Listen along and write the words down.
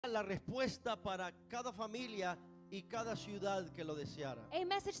la respuesta para cada familia y cada ciudad que lo deseara. A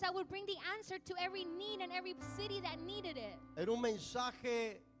message that would bring the answer to every need and every city that needed it. Era un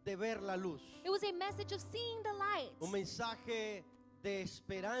mensaje de ver la luz. It was a message of seeing the light. Un mensaje de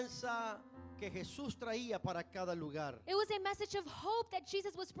esperanza que Jesús traía para cada lugar. It was a message of hope that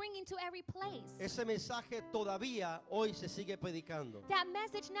Jesus was bringing to every place. Ese mensaje todavía hoy se sigue predicando. That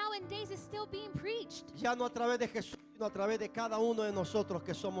message nowadays is still being preached. Ya no a través de Jesús, sino a través de cada uno de nosotros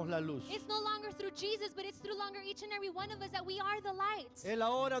que somos la luz. It's no longer through Jesus, but it's through longer each and every one of us that we are the light. Él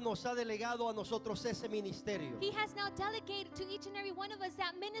ahora nos ha delegado a nosotros ese ministerio. He has now delegated to each and every one of us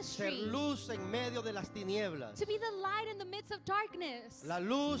that Ser ministry. luz en medio de las tinieblas. To be the light in the midst of darkness. La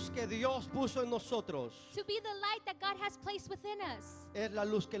luz que Dios puso en nosotros To be the light that God has placed within us. es la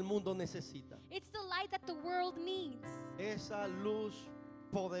luz que el mundo necesita. It's the light that the world needs. Esa luz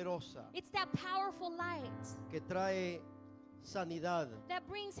poderosa It's that powerful light que trae sanidad, that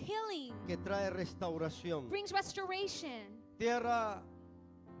brings healing, que trae restauración. brings restoration. Tierra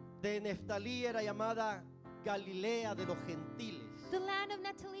de Neftalí era llamada Galilea de los gentiles. The land of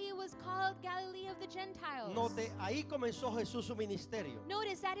Naphtali was called Galilee of the Gentiles. Note, ahí comenzó Jesús su ministerio.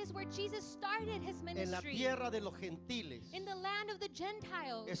 Notice that is where Jesus started his En la ministry. tierra de los gentiles. In the land of the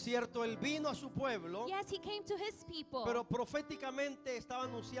Gentiles. Es cierto, él vino a su pueblo, Yes, he came to his people. pero proféticamente estaba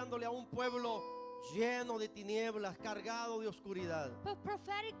anunciándole a un pueblo lleno de tinieblas, cargado de oscuridad. But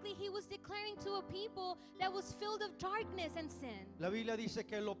prophetically, he was declaring to a people that was filled of darkness and sin. La Biblia dice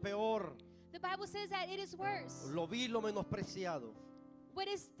que lo peor, The Bible says that it is worse. lo vil, lo menospreciado, What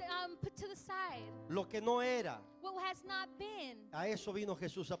is put to the side, lo que no era, what has not been, a eso vino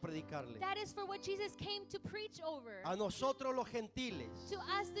Jesús a predicarle. that is for what Jesus came to preach over. A nosotros los gentiles, To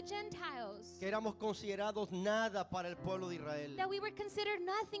us, the Gentiles, que éramos considerados nada para el pueblo de Israel, that we were considered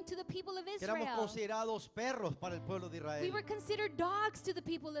nothing to the people of que éramos Israel. considerados perros para el pueblo de We were Israel. considered dogs to the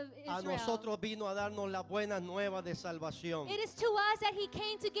people of A Israel. nosotros vino a darnos las buenas nuevas de salvación. It is to us that he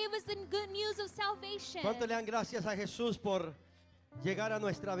came to give us the good news of salvation. ¿Cuánto le dan gracias a Jesús por llegar a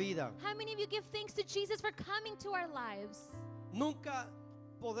nuestra vida? How many of you give thanks to Jesus for coming to our lives? Nunca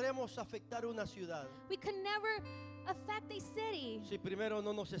podremos afectar una ciudad We can never affect a city si primero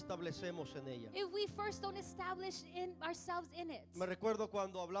no nos establecemos en ella. if we first don't establish in ourselves in it. Me recuerdo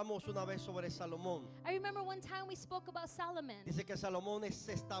cuando hablamos una vez sobre Salomón. I remember one time we spoke about Solomon. Dice que Salomón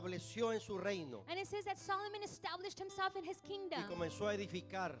se estableció en su reino And it says that Solomon established himself in his y kingdom. comenzó a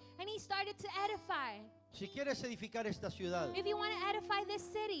edificar. And he started to edify. Si quieres edificar esta ciudad, If you want to edify this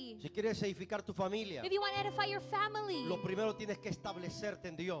city, si quieres edificar tu familia, if you want to edify your family, lo primero tienes que establecerte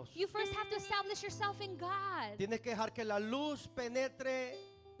en Dios. you first have to establish yourself in God. Tienes que dejar que la luz penetre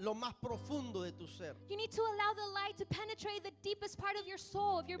lo más profundo de tu ser. You need to allow the light to penetrate the deepest part of your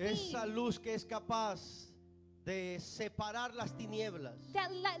soul, of your being. Esa luz que es capaz de separar las tinieblas.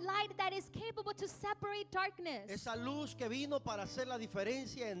 That light that is capable to separate darkness. Esa luz que vino para hacer la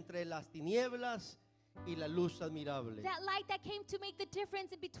diferencia entre las tinieblas y la luz admirable. That light that came to make the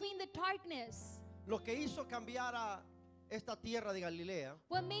difference in between the darkness. Lo que hizo cambiar a esta tierra de Galilea,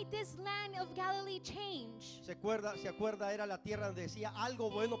 What made this land of Galilee change? ¿se acuerda? Era la tierra donde decía algo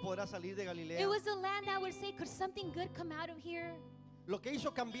bueno podrá salir de Galilea. It was the land that would say, could something good come out of here? Lo que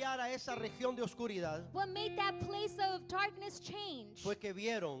hizo cambiar a esa región de oscuridad What made that place of darkness change? fue que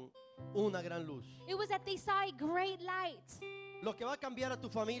vieron una gran luz. It was that they saw a great light. Lo que va a cambiar a tu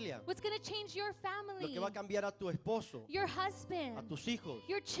familia, What's going to change your lo family, que va a cambiar a tu esposo, your a husband, tus hijos,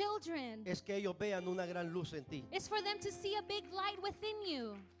 your children, es que ellos vean una gran luz en ti. is for them to see a big light within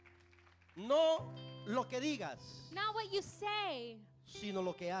you. No lo que digas, Not what you say, sino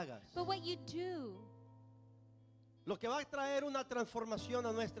lo que hagas. but what you do. Lo que va a traer una transformación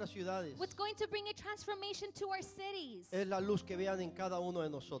a nuestras ciudades What's going to bring a transformation to our cities es la luz que vean en cada uno de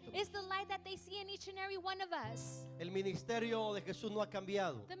nosotros. is the light that they see in each and every one of us. El ministerio de Jesús no ha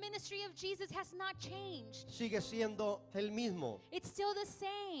cambiado. The ministry of Jesus has not changed. Sigue siendo el mismo. It's still the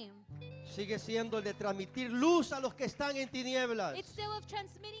same. Sigue siendo el de transmitir luz a los que están en tinieblas. It's still of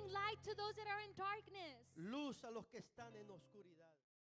transmitting light to those that are in darkness. Luz a los que están en oscuridad.